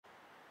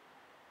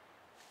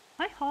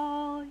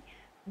Ahoy!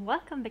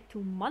 Welcome back to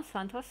Monster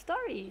Hunter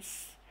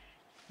Stories.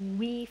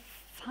 We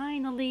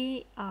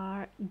finally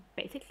are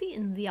basically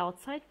in the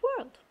outside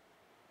world.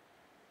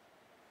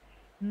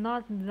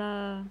 Not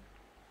the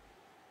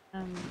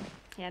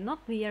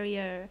not the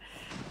area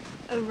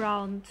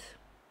around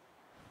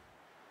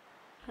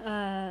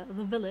the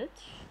village.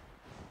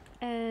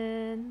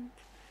 And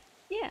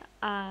yeah,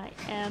 I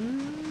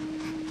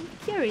am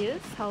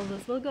curious how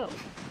this will go.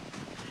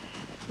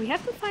 We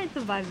have to find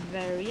the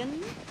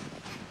Vivarian,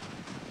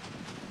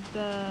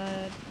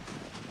 but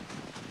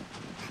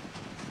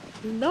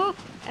look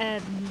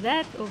at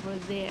that over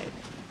there.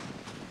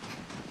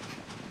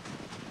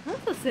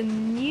 This is a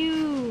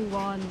new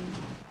one.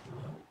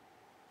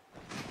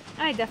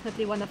 I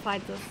definitely want to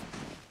fight this.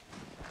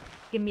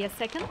 Give me a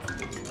second.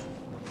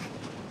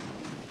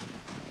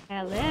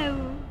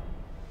 Hello.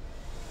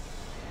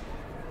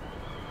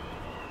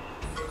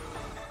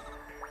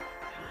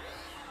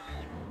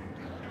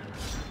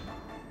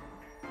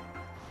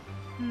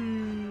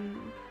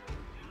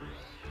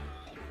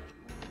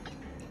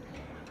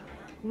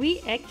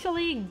 We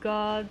actually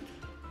got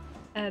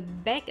a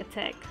back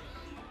attack.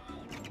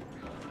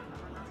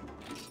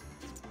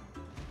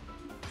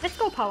 Let's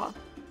go, power.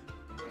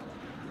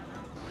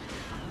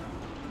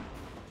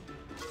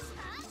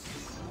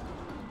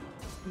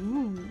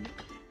 Ooh,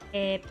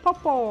 a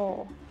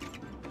popo.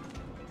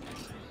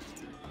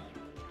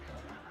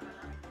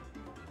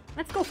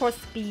 Let's go for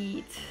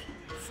speed.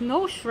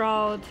 Snow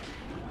Shroud.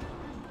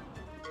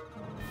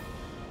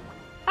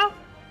 Oh,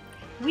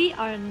 we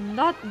are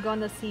not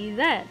gonna see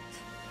that.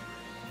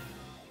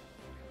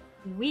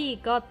 We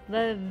got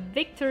the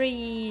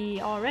victory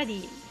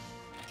already.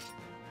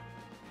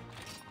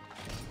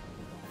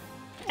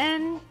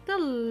 And the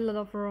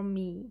lover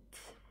meat.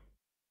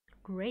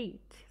 Great.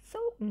 So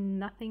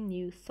nothing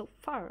new so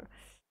far.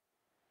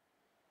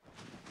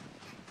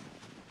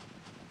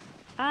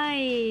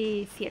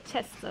 I see a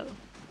chest though.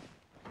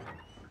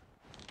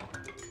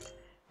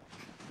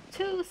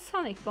 2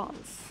 Sonic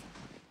Bombs.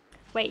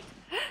 Wait,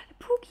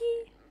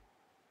 Pookie!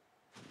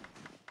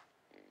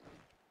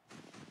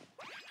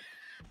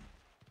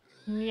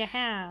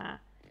 Yeah,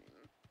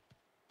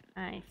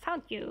 I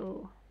found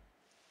you.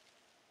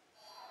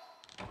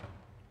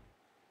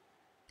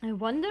 I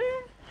wonder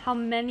how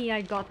many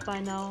I got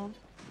by now.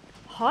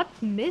 Hot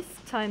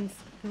Mist times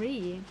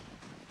 3.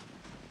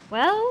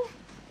 Well,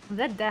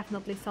 that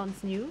definitely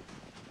sounds new.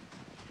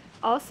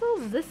 Also,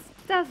 this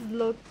does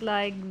look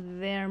like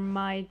there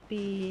might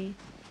be...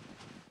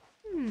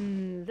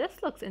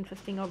 this looks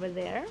interesting over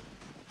there.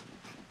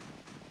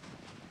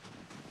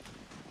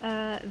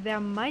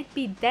 There might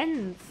be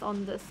dens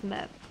on this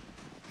map.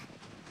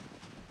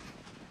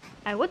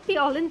 I would be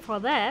all in for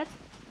that.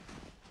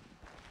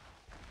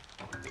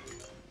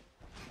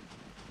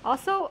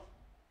 Also,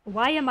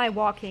 why am I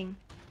walking?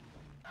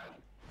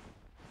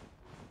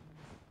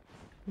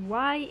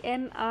 Why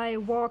am I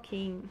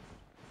walking?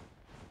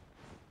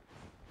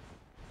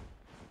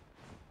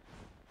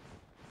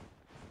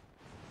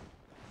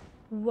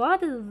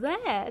 What is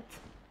that?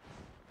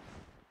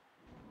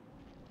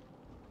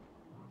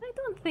 I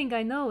don't think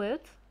I know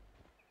it.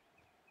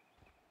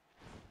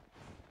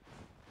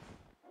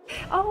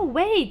 Oh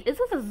wait, is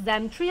this a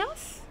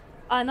Zamtrias?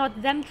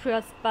 Not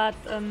Zamtrias, but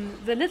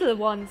the little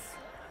ones.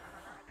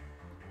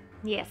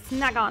 Yes,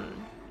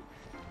 Nagon.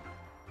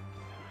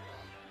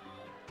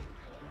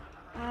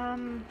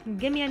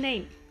 Give me a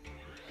name.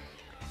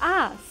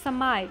 Ah,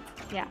 Samite,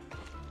 yeah.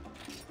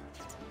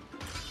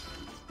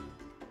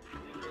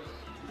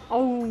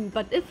 Oh,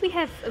 but if we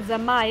have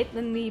Zamite,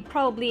 then we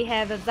probably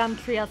have a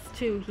Zamtrias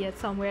too here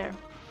somewhere.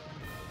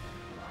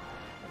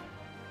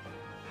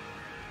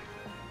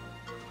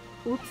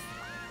 Oops.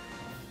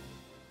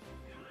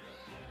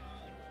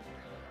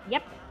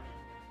 Yep.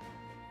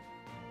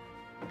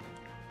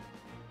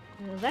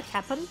 That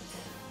happened.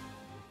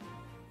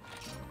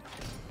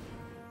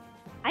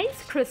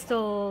 Ice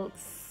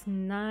crystals!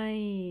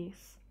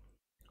 Nice.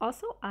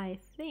 Also, I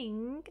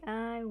think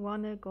I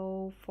wanna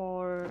go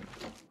for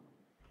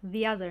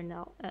the other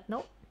now.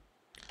 No.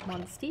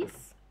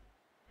 Monsties.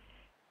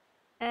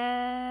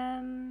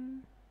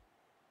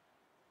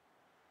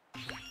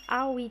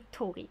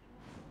 Aoitori.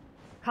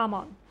 Come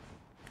on.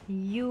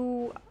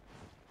 You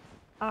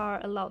are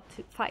allowed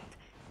to fight.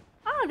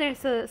 Ah,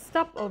 there's a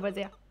stop over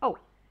there. Oh.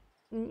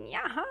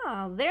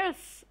 Yaha,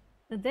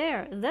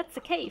 that's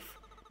a cave.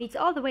 It's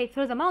all the way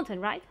through the mountain,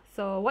 right?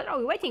 So what are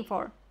we waiting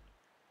for?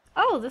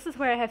 Oh, this is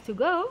where I have to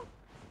go.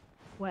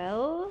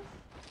 Well...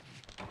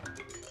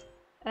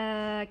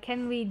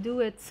 can we do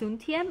it soon,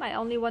 TM? I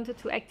only wanted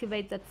to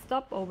activate that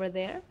stop over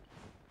there.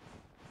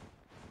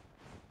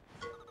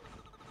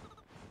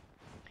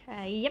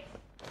 Yep.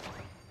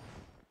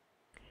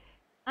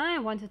 I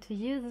wanted to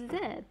use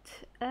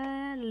that.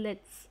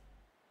 Let's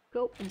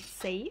go and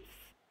save.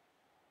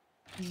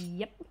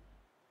 Yep.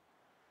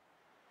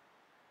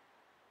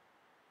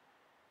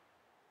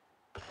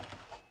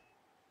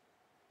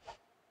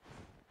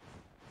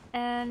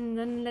 And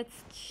then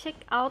let's check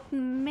out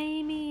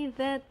maybe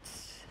that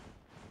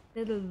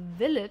little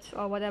village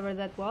or whatever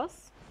that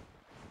was.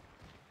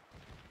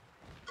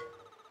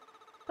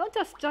 Don't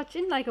just judge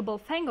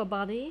unlikable Fango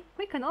body.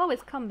 We can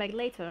always come back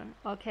later.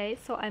 Okay,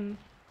 so I'm...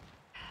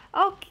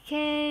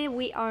 Okay,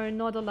 we are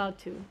not allowed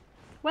to.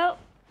 Well,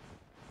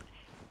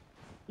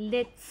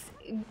 let's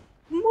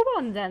move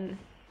on then,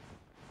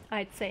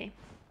 I'd say.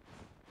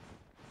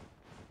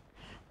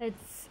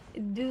 Let's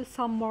do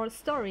some more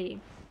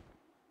story.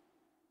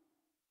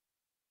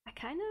 I'm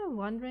kinda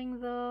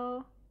wondering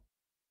though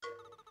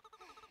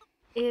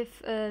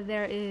if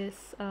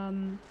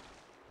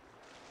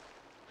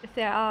if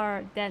there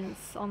are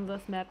dents on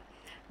this map.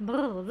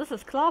 Brr, this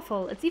is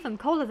clawful. It's even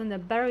colder than the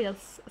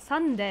Barrios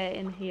Sunday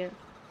in here.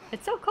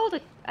 It's so cold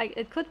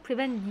it could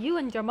prevent you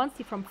and your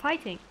monster from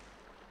fighting.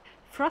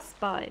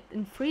 Frostbite.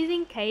 In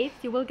freezing caves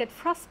you will get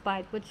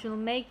frostbite, which will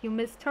make you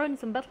miss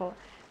turns in battle.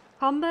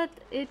 Combat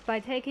it by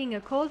taking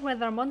a cold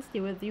weather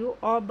monster with you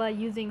or by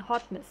using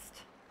hot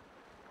mist.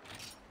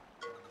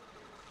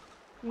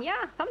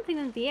 Yeah, something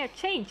in the air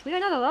changed. We are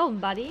not alone,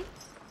 buddy.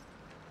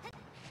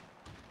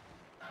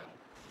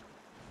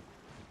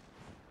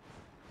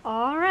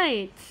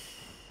 Alright.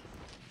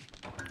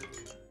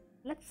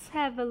 Let's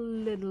have a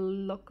little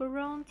look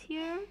around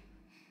here.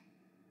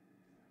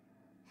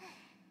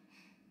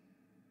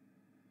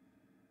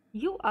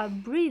 You are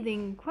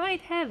breathing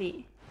quite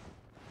heavy.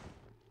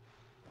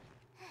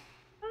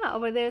 Ah,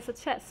 over there's a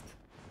chest.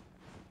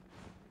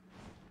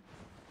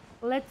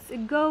 Let's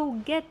go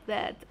get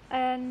that.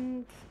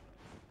 And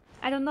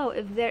I don't know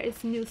if there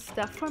is new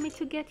stuff for me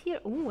to get here.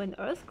 Ooh, an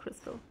earth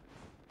crystal.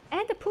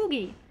 And a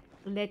Poogie.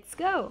 Let's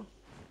go.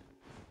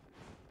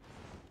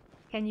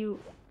 Can you...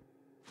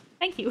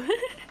 Thank you.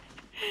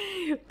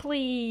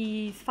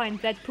 Please find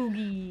that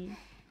Poogie.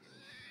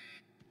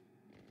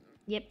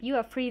 Yep, you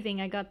are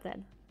freezing, I got that.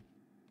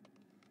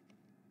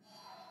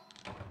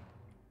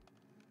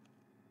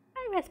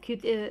 I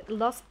rescued a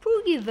lost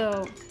Poogie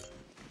though.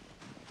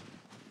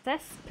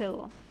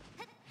 Cesspill.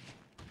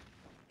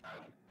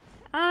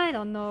 I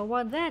don't know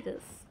what that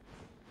is.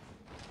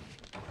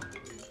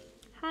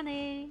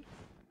 Honey.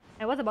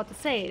 I was about to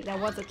say there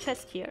was a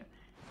chest here.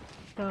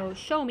 So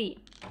show me.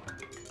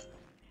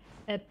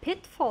 A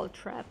pitfall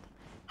trap.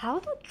 How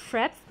do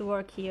traps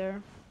work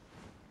here?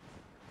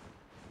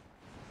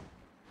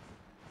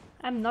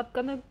 I'm not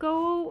gonna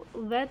go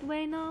that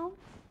way now.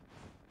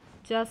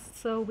 Just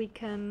so we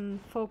can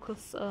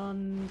focus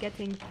on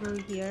getting through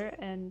here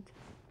and...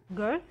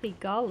 Girthy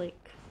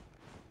garlic.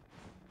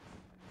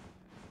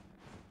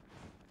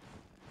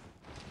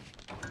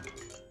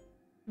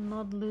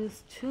 Not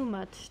lose too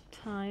much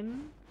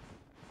time.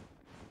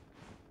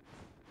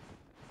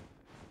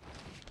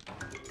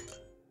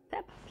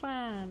 Tap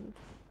plant.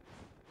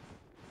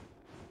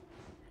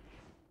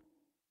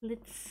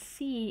 Let's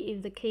see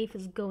if the cave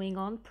is going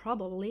on,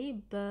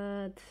 probably,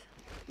 but...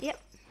 Yep.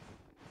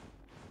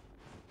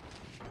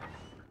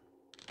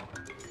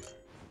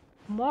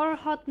 More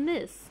hot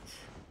mist.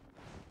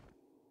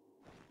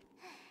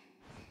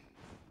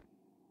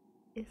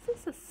 Is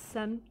this a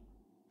sun?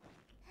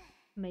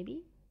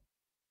 Maybe?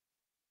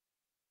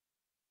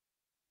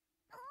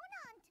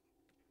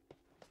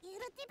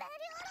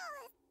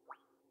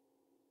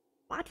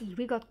 Buddy,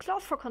 we got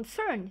cause for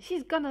concern.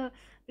 She's gonna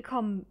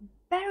become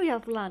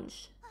Barrier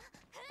lunch.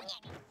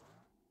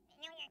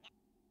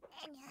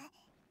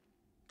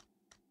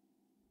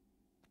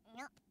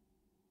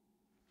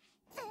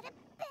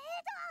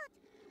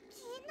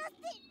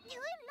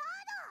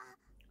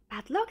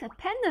 But look, that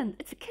pendant!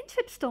 It's a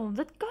kinship stone!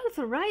 That girl is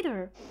a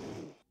rider!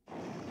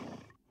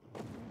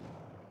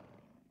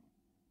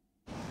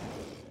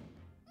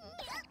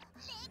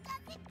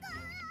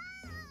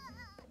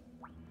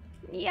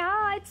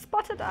 Yeah, it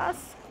spotted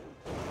us!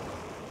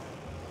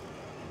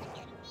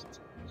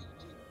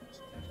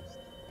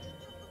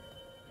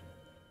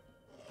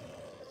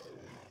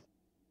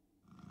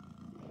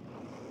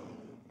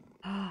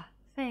 Ah,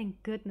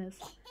 thank goodness.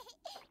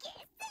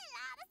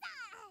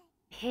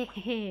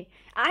 Hehehe,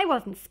 I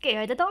wasn't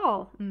scared at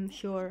all.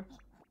 Sure.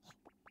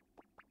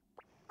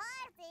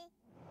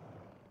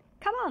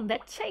 Come on,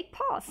 let's shake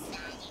paws.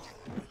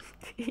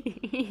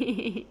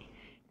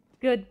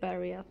 Good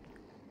barrier.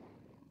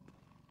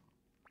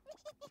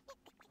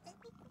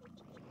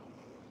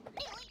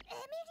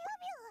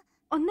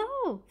 Oh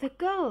no, the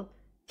girl.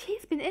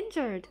 She's been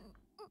injured.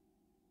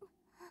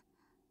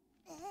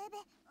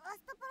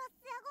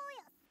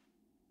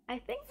 I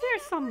think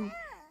there's some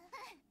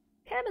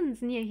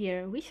cabins near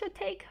here. We should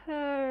take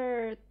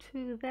her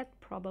to that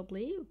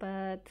probably,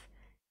 but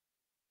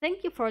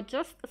thank you for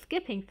just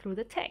skipping through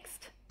the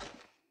text.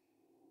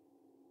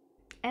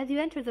 As you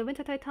enter the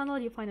Wintertide tunnel,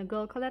 you find a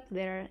girl collapsed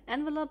there.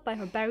 Enveloped by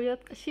her barrier,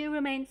 she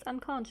remains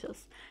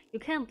unconscious. You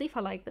can't leave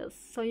her like this,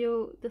 so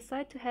you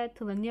decide to head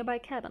to the nearby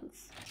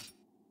cabins.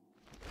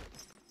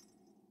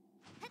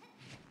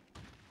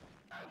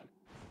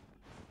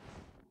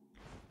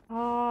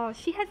 Oh,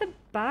 she has a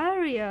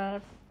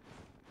barrier.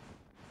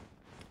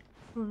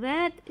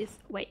 That is...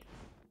 wait.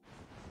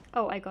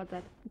 Oh, I got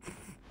that.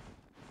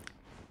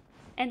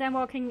 And I'm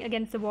walking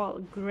against the wall.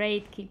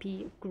 Great,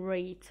 Kippy.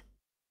 Great.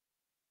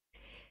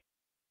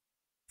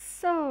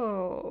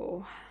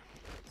 So...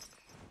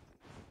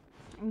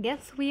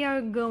 Guess we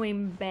are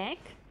going back.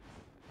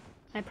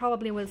 I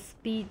probably will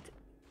speed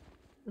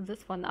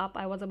this one up,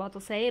 I was about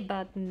to say,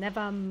 but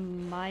never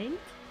mind.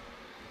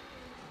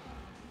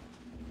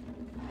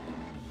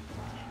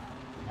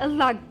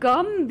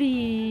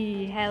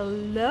 Lagombi!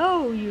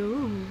 Hello,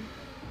 you!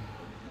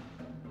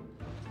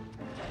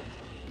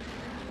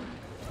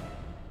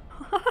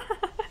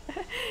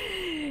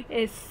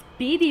 A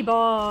speedy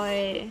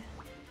boy!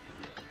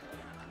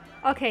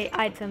 Okay,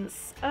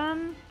 items.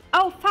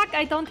 Oh fuck,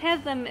 I don't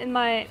have them in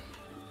my...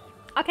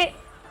 Okay.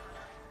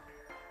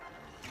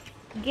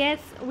 Guess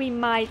we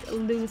might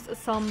lose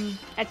some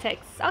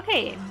attacks.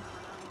 Okay.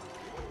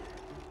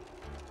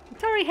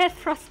 Tori has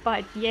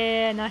frostbite.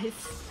 Yeah,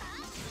 nice.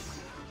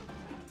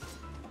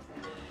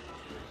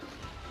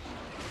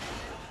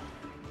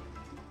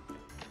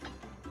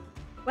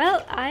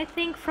 Well, I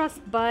think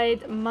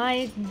frostbite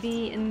might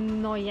be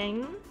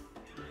annoying.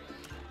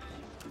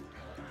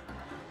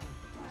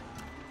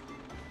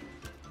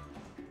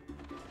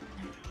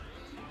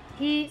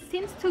 He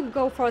seems to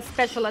go for a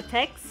special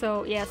attack,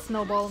 so yeah,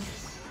 snowball.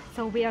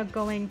 So we are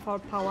going for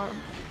power.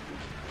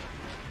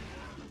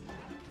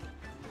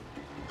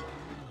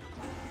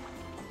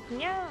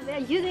 Yeah, they're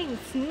using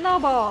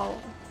snowball.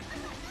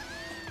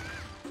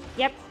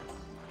 Yep,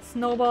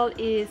 snowball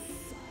is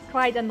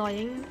quite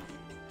annoying.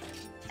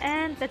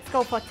 And let's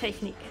go for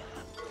technique.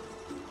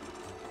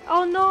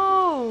 Oh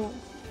no!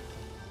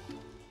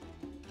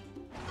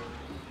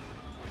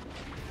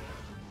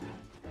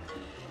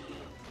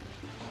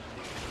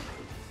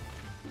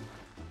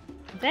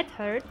 That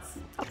hurts.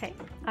 Okay,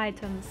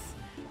 items.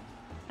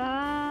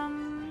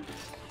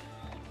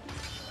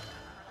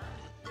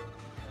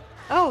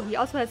 Oh, he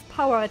also has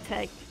power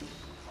attack.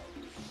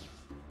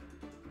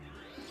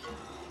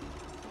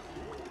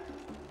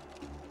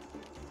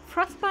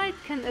 Frostbite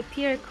can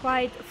appear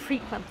quite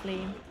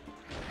frequently.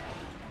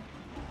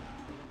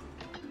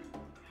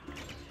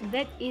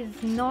 That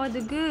is not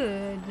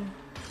good.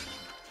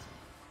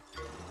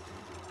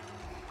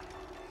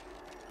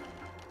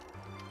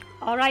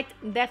 Alright,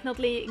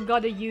 definitely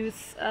gotta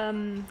use,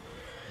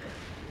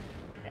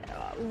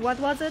 what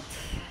was it?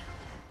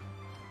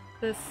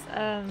 This,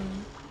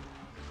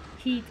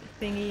 heat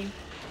thingy.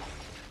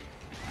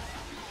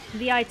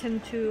 The item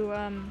to,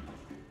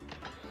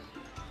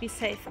 be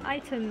safe.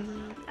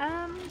 Item,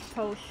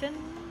 potion.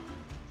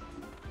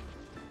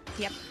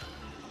 Yep.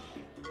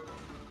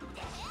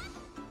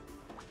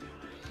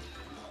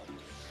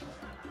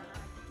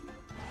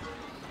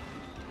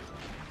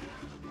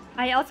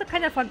 I also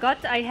kind of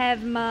forgot I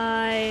have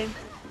my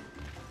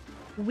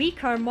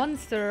weaker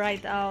monster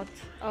right out.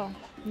 Oh,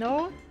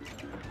 no?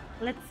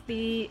 Let's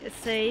be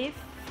safe.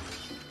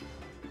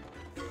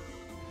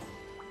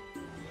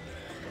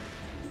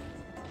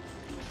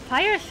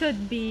 Fire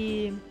should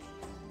be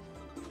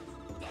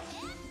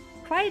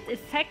quite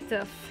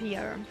effective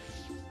here.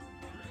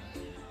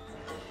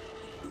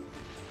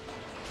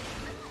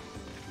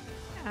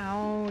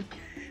 Ouch.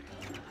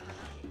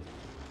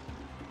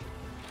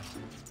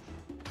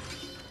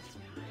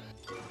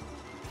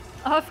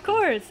 Of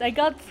course, I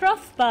got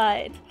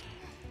frostbite.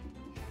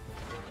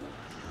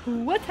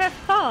 Who would have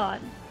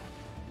thought?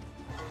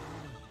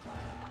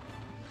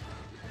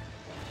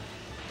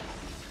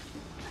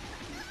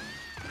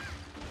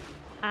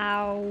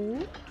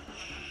 Ouch.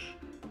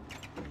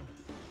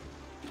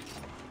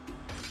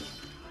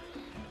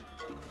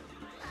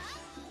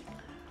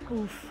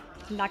 Oof,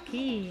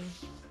 lucky.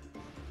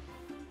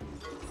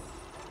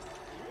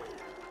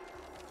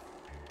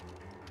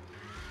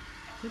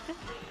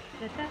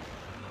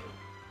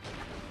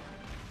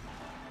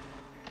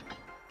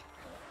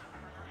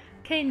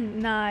 Okay,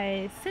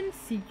 nice. Since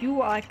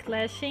you are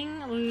clashing,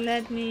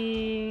 let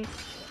me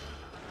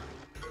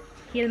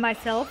heal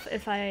myself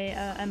if I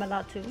am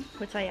allowed to,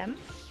 which I am.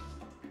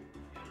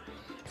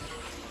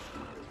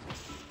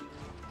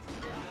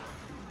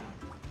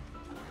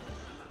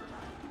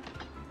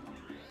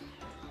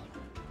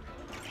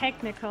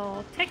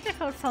 Technical.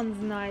 Technical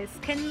sounds nice.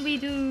 Can we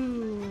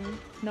do...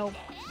 No.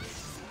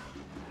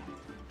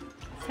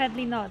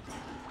 Sadly not.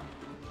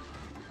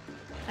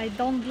 I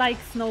don't like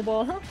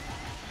snowball.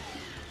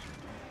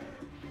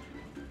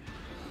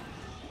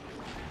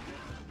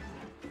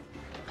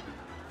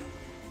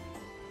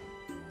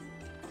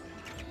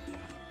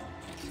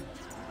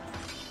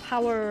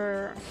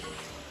 Power.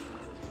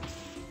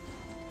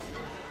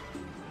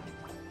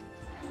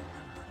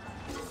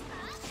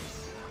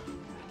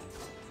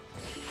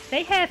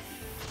 They have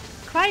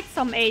quite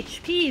some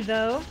HP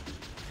though.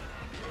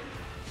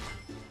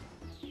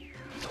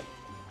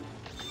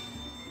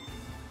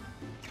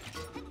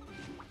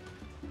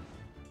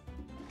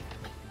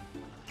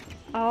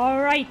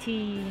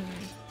 Alrighty.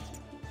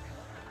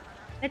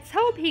 Let's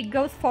hope he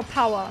goes for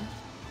power.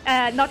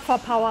 Not for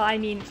power, I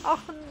mean.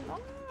 Oh no.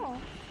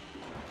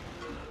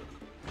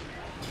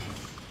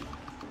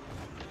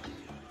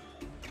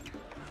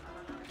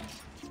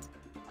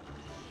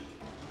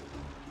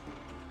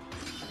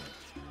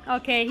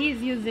 Okay,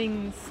 he's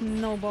using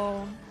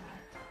snowball.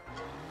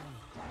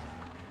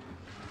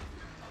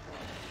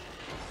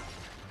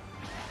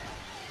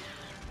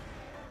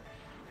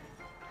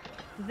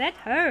 That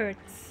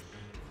hurts.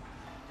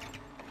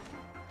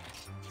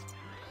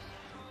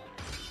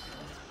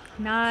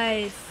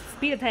 Nice.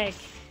 Speed attack.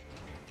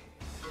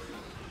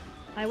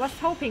 I was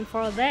hoping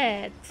for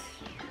that.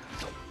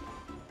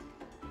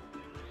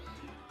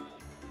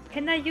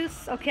 Can I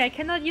use... Okay, I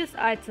cannot use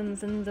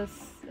items in this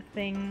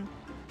thing.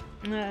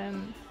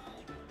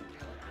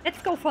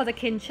 Let's go for the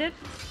kinship.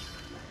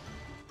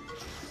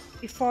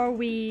 Before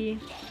we...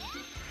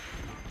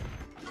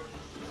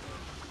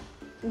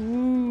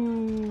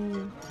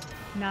 Ooh.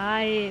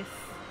 Nice.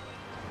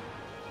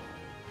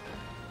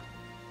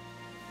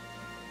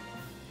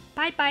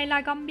 Bye bye,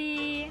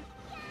 Lagombi.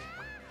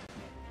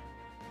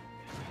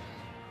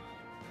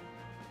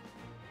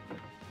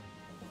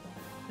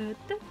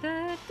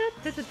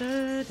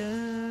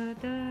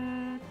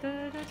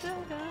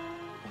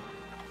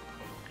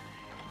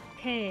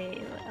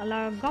 Okay,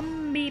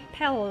 Lagombi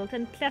Pelt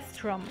and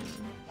Plestrum.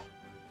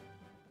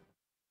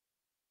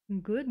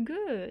 Good,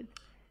 good.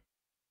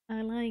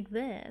 I like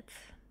that.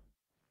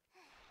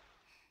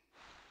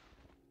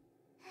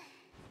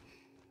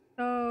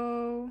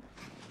 So...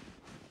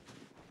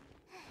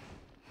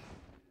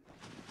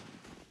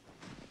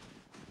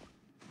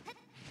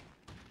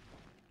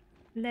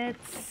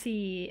 let's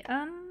see,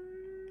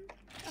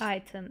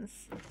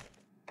 items.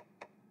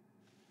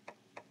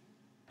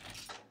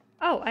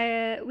 Oh,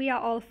 we are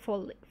all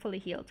fully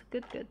healed.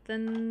 Good, good.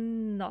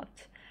 Then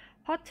not.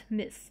 Hot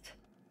mist.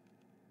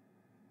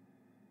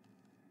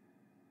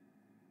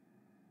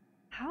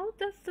 How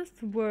does this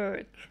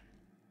work?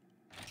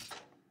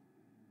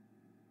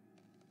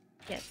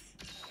 Yes.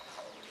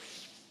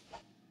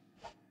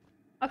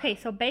 Okay,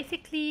 so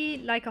basically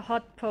like a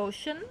hot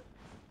potion.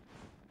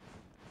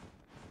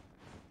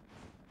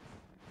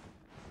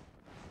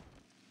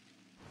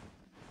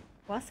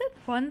 Was it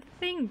one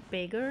thing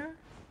bigger?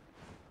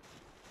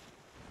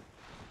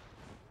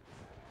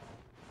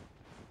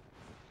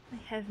 I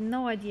have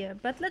no idea,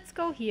 but let's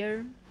go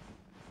here.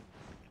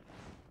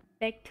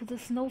 Back to the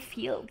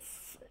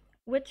snowfields,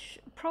 which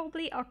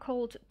probably are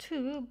cold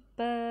too,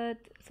 but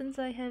since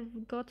I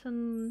have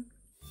gotten...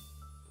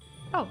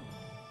 Oh!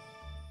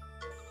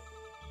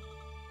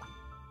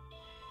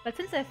 But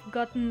since I've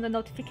gotten the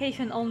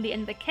notification only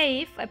in the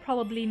cave, I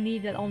probably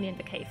need it only in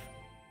the cave.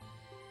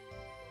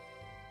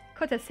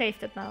 Could have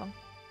saved it now.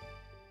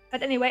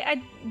 But anyway,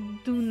 I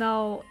do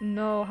now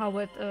know how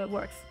it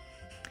works.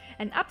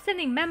 An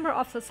upstanding member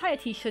of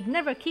society should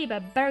never keep a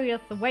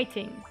Barioth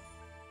waiting.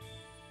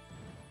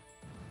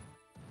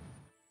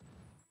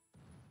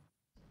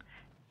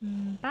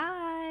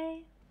 Bye!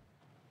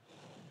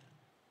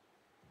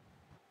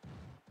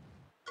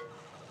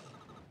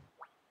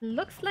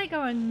 Looks like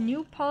our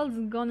new pul's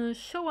gonna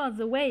show us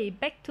the way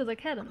back to the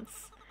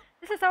cabins.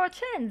 This is our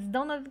chance,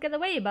 don't let it get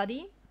away,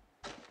 buddy.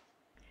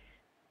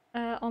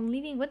 On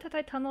leaving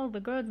Wintertide Tunnel, the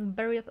girl's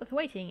Barioth is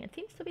waiting. It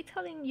seems to be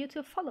telling you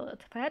to follow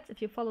it. Perhaps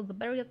if you follow the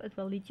Barioth, it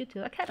will lead you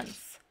to the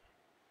cabins.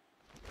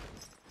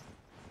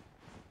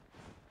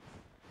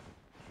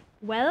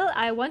 Well,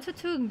 I wanted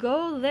to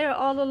go there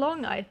all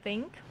along, I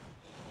think.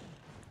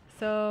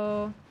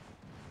 So...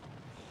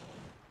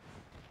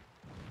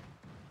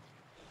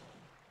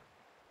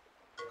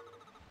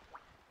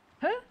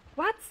 Huh?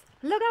 What?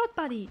 Look out,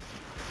 buddy!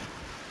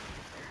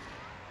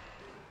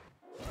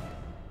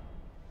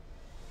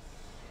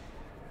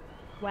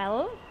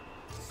 Well...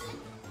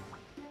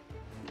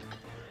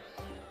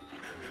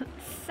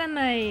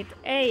 Samite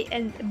A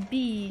and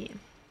B.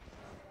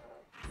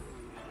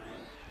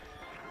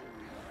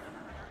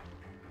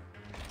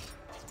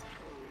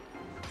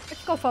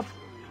 Let's go for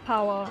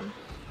power.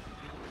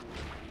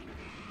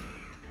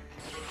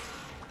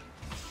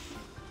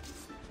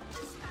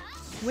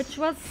 Which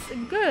was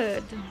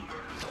good.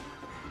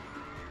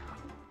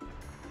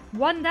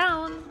 One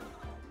down.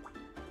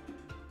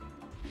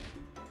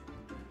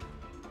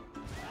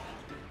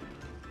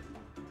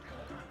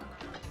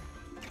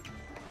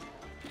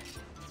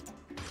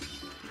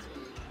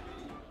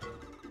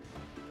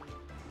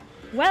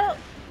 Well,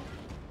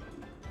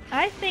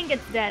 I think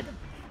it's dead.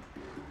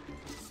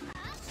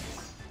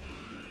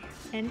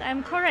 And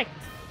I'm correct.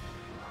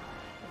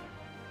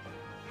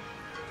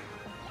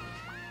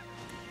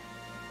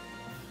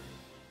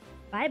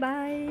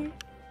 Bye-bye.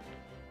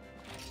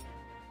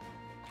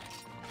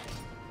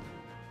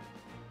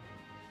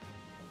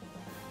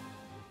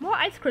 More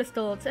ice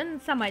crystals and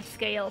Samite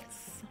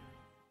scales.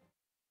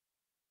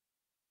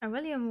 I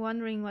really am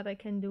wondering what I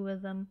can do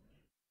with them.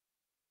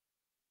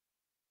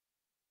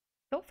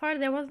 So far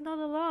there was not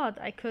a lot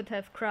I could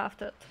have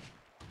crafted.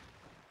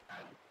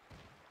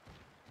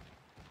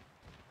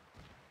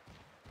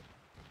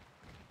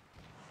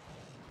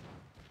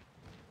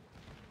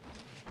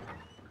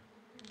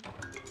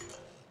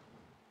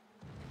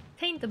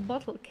 Paint the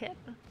bottle cap.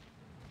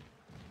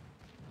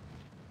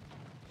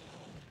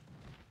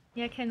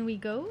 Yeah, can we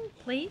go,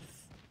 please?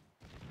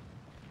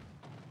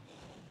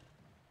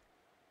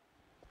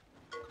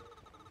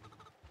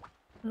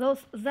 Those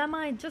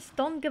Zamai just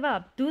don't give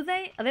up, do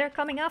they? They're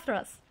coming after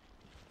us.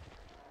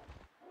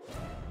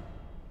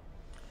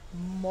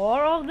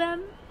 More of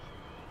them?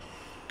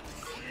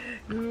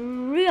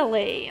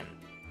 Really?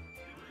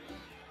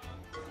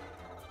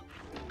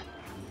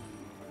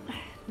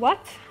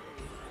 What?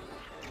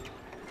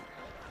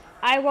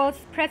 I was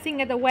pressing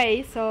it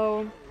away,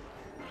 so...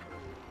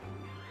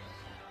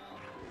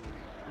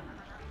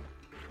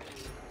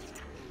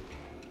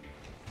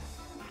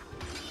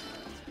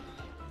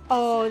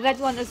 Oh, that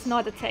one is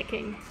not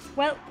attacking.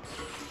 Well,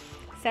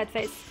 sad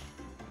face.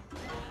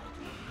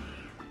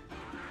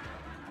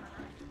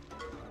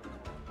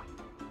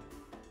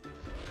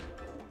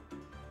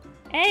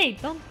 Hey,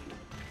 don't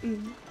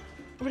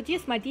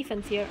reduce my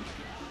defense here.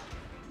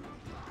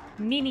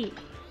 Mini.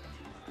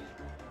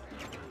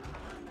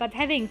 But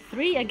having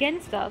 3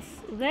 against us,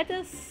 that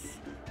is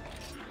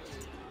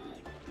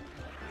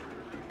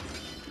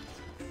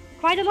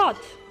quite a lot.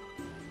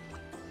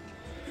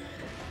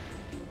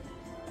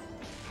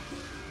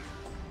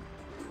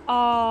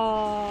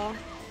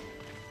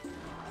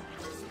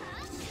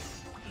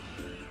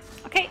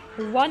 Okay,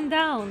 1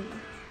 down.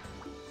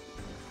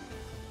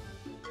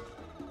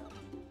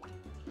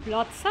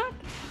 Bloodsuck?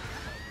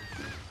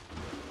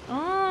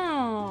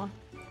 Oh,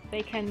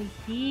 they can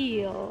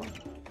heal.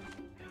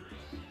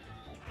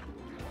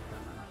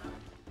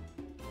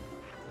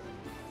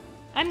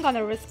 I'm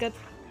gonna risk it.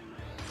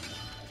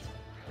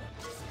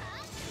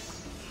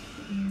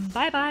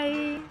 Bye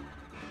bye.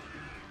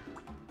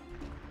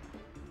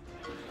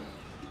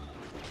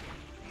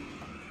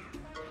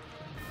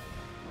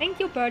 Thank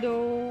you,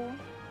 Birdo.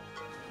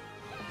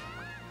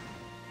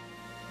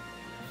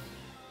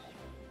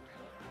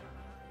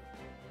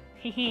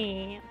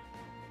 Hehe.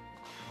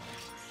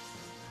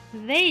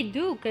 They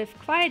do give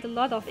quite a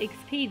lot of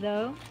XP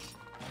though.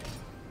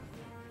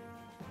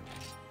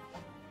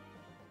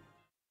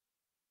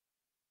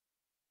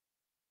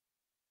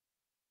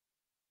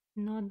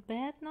 Not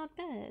bad, not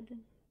bad.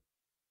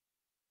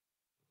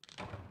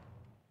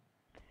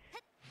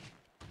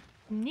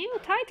 New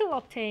title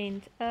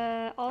obtained.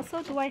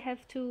 Also, do I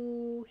have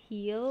to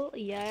heal?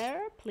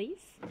 Yeah,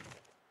 please.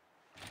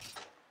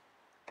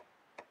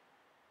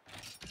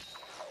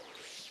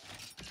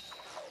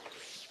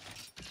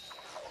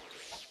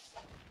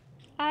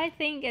 I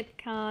think it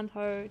can't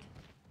hurt.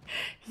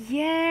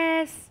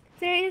 Yes,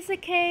 there is a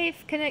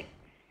cave. Can I...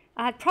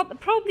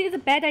 probably is a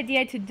bad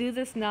idea to do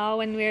this now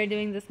when we're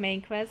doing this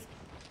main quest.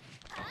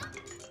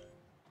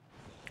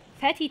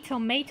 Fatty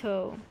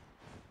tomato.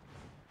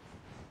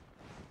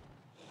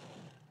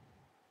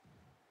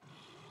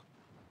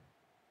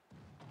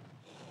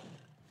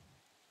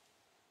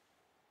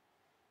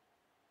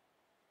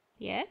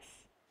 Yes?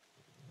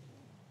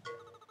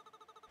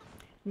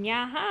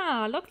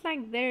 Yaha, looks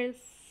like there's...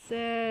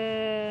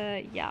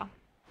 yeah.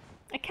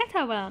 A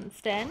caravan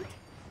stand.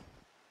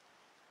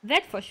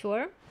 That for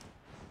sure.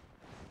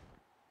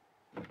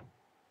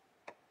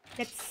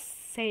 Let's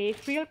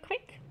save real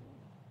quick.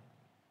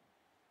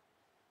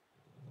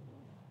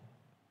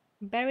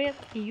 Barrier,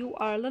 you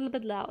are a little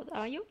bit loud,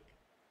 are you?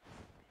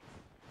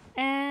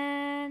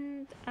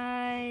 And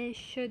I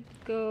should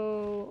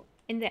go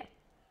in there.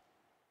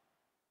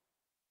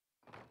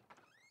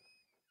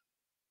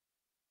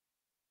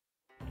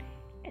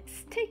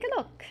 Let's take a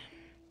look.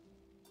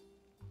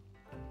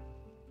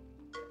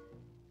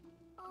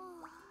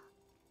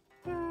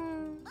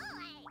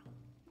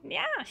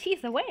 Yeah,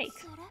 she's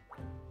awake.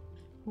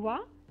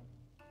 What?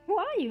 Who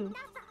are you?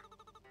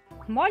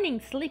 Morning,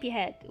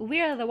 sleepyhead.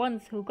 We're the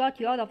ones who got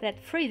you out of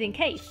that freezing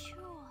cave.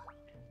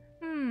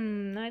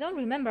 I don't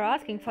remember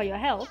asking for your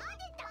help.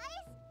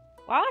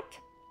 What?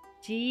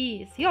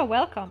 Jeez, you're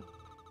welcome.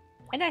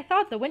 And I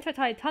thought the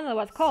Wintertide Tunnel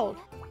was cold.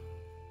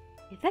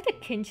 Is that a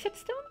kinship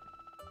stone?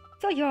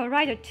 So you're a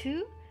rider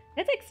too?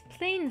 That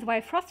explains why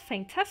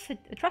Frostfang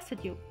trusted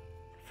you.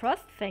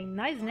 Frostfang,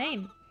 nice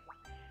name.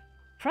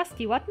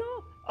 Frosty what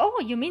now? Oh,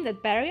 you mean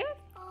that barrier?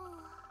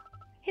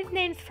 His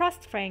name's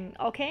Frostfang,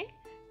 okay?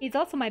 He's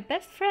also my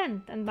best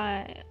friend and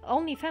my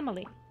only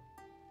family.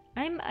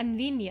 I'm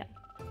Anvinia.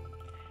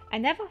 I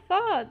never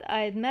thought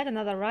I'd met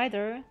another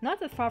rider, not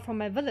that far from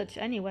my village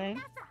anyway.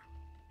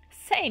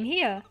 Same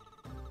here.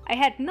 I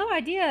had no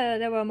idea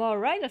there were more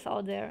riders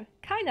out there.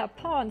 Kinda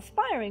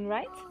awe-inspiring,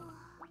 right?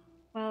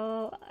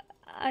 Well,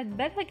 I'd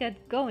better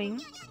get going.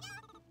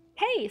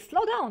 Hey,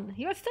 slow down!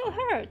 You're still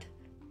hurt!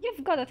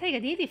 You've gotta take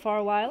it easy for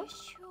a while.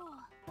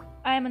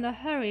 I'm in a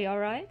hurry,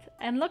 alright?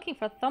 I'm looking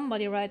for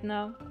somebody right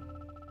now.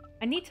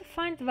 I need to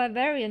find the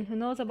Vivarian who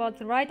knows about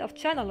the rite of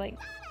channeling.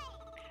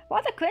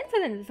 What a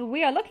coincidence!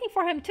 We are looking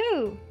for him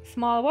too!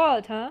 Small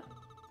world, huh?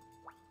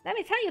 Let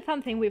me tell you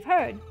something we've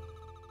heard.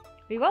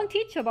 We won't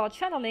teach you about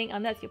channeling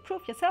unless you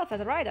prove yourself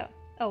as a rider.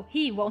 Oh,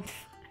 he won't.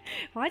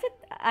 Why did...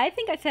 I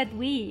think I said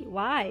we.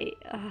 Why?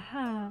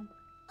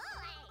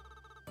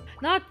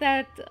 Not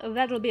that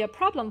that'll be a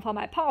problem for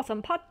my paws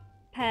and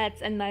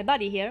pads and my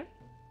buddy here.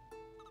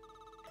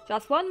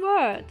 Just one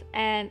word,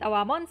 and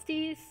our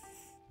monsties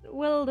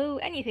will do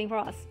anything for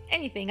us.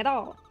 Anything at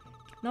all.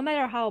 No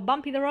matter how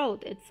bumpy the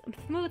road, it's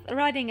smooth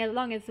riding as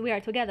long as we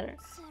are together.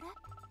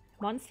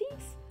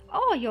 Monsties?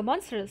 Oh, you're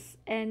monsters,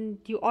 and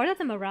you order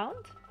them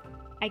around?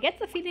 I get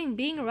the feeling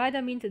being a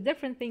rider means a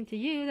different thing to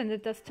you than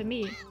it does to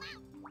me.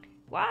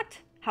 What?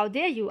 How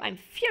dare you? I'm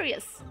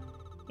furious!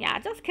 Yeah,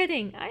 just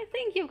kidding. I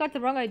think you've got the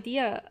wrong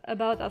idea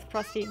about us,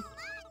 Frosty.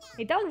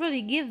 We don't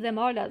really give them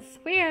orders.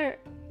 We're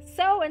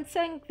so in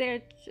sync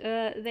that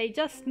they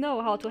just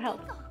know how to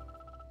help.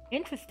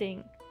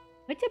 Interesting.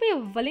 Would you be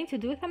willing to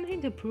do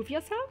something to prove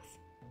yourselves?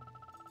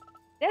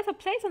 There's a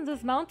place on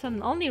this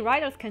mountain only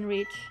riders can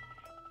reach.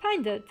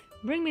 Find it.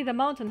 Bring me the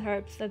mountain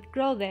herbs that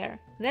grow there.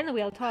 Then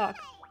we'll talk.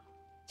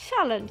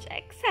 Challenge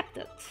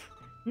accepted.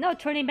 No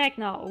turning back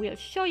now. We'll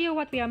show you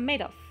what we are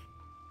made of.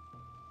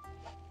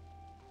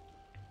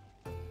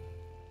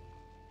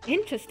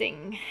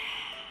 Interesting.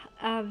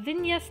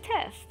 Avinya's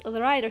test.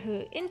 The rider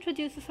who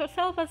introduces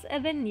herself as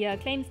Avinya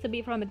claims to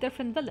be from a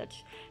different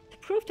village. To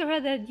prove to her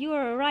that you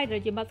are a rider,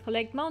 you must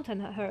collect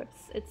mountain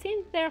herbs. It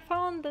seems they are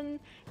found in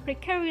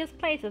precarious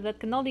places that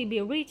can only be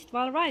reached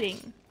while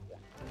riding.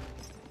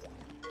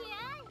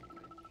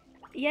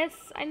 Yes,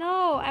 I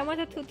know. I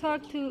wanted to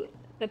talk to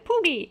the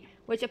Poogie,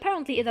 which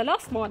apparently is a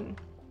lost one.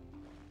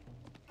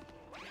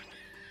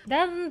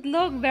 Doesn't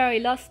look very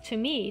lost to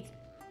me,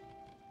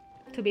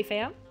 to be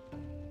fair.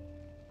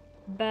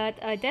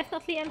 But I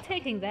definitely am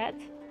taking that.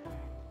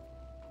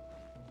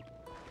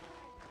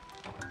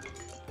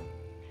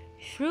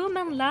 Shroom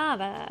and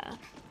lava.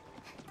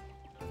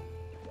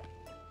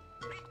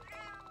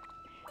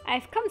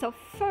 I've come so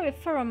very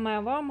far from my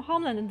warm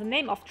homeland in the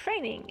name of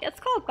training. It's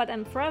cold, but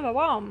I'm forever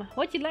warm.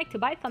 Would you like to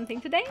buy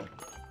something today?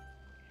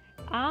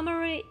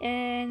 Armory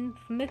and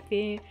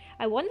smithy.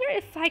 I wonder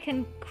if I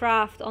can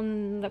craft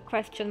on the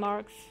question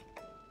marks.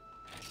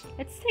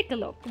 Let's take a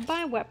look.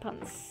 Buy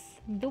weapons.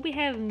 Do we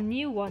have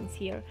new ones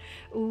here?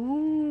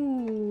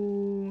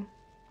 Ooh.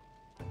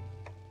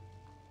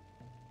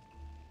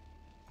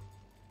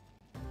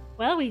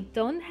 Well, we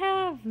don't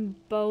have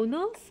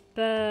bonus,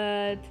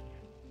 but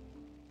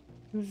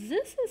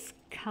this is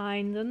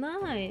kinda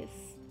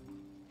nice.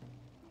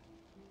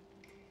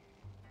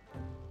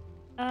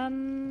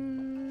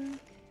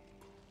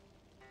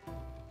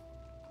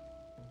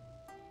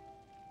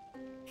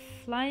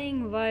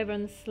 Flying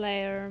Wyvern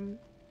Slayer.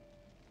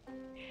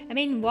 I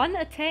mean, one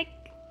attack.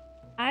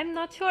 I'm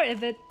not sure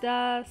if it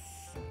does.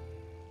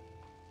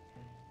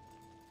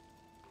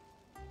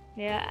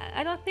 Yeah,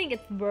 I don't think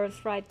it's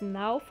worth right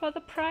now for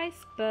the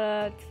price,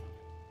 but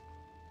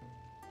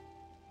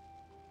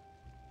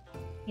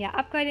yeah,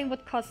 upgrading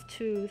would cost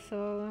 2,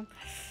 so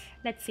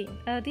let's see.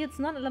 Deals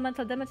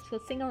non-elemental damage to a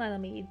single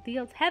enemy.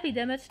 Deals heavy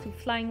damage to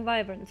flying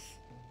wyverns.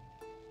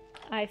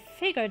 I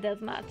figured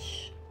as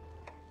much.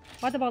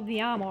 What about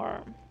the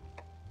armor?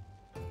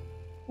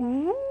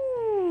 Ooh,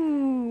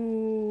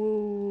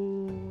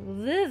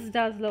 this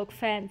does look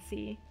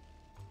fancy.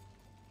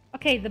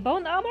 Okay, the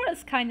bone armor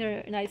is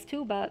kinda nice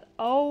too, but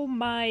oh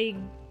my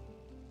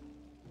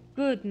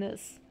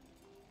goodness.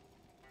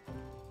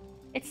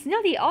 It's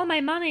nearly all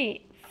my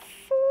money.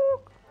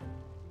 Fuck.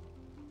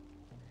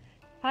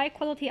 High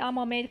quality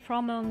armor made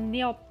from a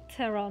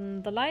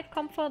neopteron. The light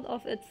comfort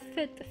of its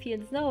fit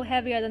feels no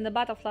heavier than the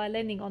butterfly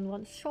landing on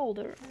one's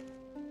shoulder.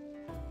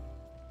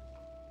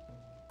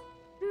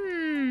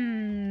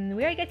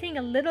 We are getting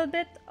a little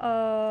bit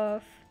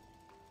of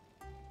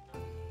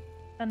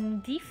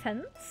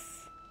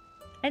defense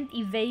and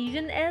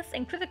evasion S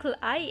and critical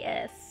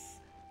IS.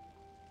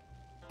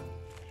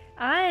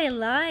 I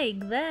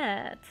like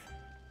that.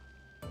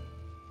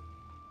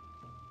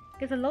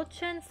 Gives a low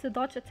chance to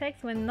dodge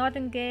attacks when not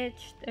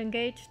engaged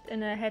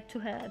in a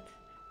head-to-head.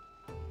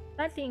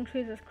 Slightly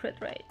increases crit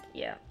rate,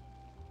 yeah.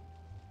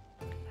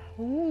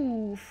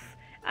 Oof.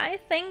 I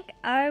think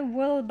I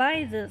will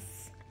buy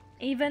this,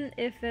 even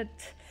if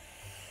it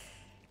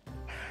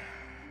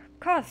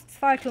costs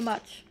far too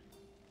much.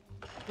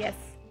 Yes.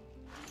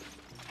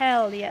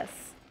 Hell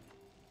yes.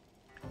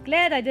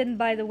 Glad I didn't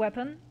buy the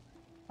weapon.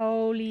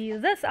 Holy,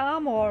 this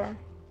armor.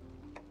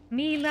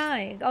 Me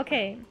lied.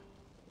 Okay.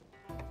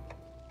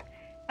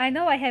 I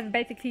know I have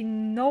basically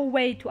no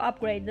way to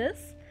upgrade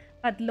this,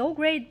 but low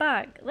grade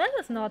bug. That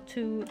is not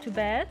too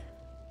bad.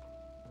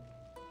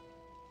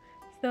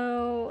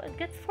 So it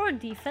gets 4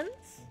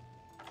 defense.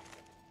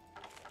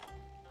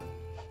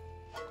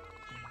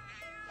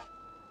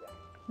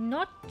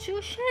 Not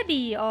too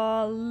shabby.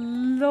 Oh,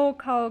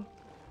 look how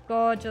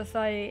gorgeous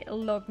I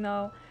look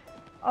now.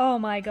 Oh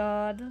my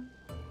god.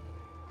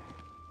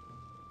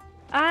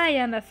 I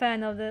am a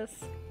fan of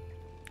this.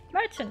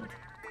 Merchant.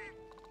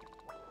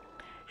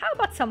 How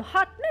about some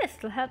hot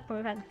mist to help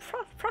prevent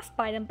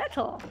frostbite in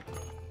battle?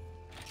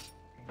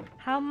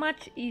 How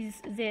much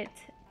is that?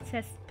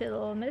 Test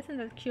pill. Medicine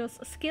that cures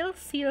a skill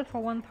seal for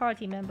 1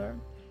 party member.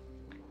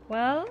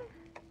 Well,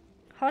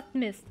 hot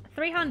mist.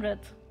 300.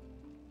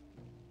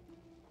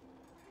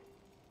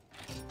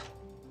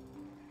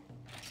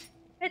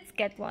 Let's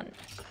get one.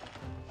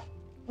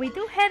 We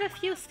do have a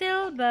few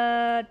still,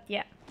 but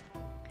yeah.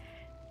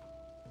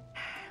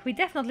 We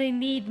definitely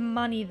need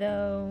money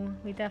though.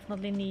 We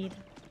definitely need.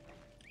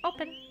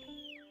 Open.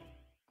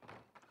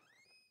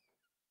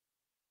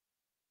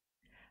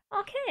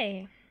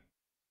 Okay.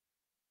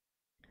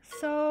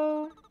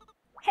 So,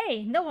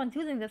 hey, no one's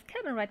using this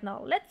cabin right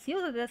now. Let's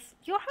use it as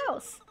your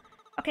house.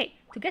 Okay,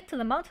 to get to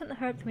the mountain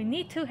herbs, we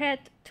need to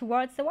head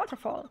towards the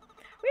waterfall.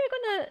 We're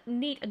gonna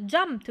need a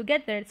jump to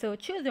get there, so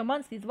choose your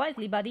monsters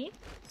wisely, buddy.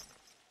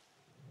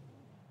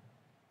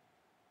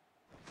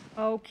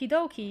 Okie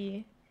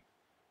dokie.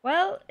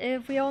 Well,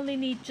 if we only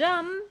need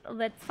jump,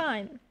 that's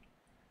fine.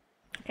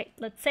 Okay,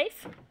 let's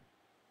save.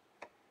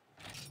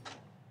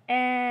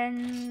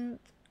 And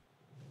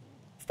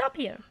stop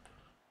here.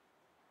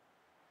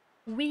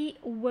 We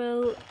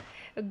will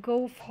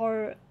go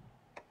for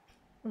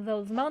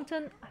those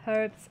mountain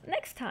herbs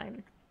next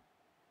time.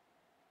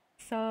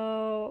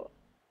 So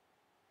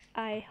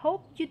I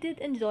hope you did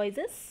enjoy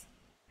this.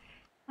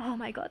 Oh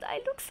my god,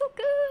 I look so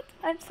good!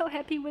 I'm so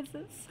happy with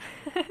this.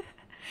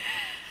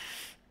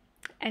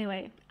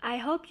 Anyway, I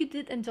hope you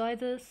did enjoy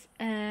this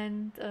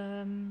and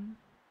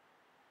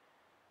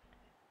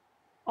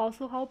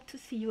also hope to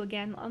see you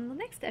again on the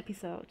next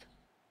episode.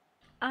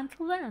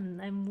 Until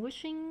then, I'm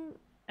wishing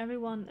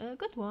everyone a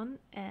good one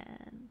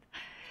and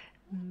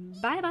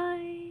bye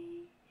bye!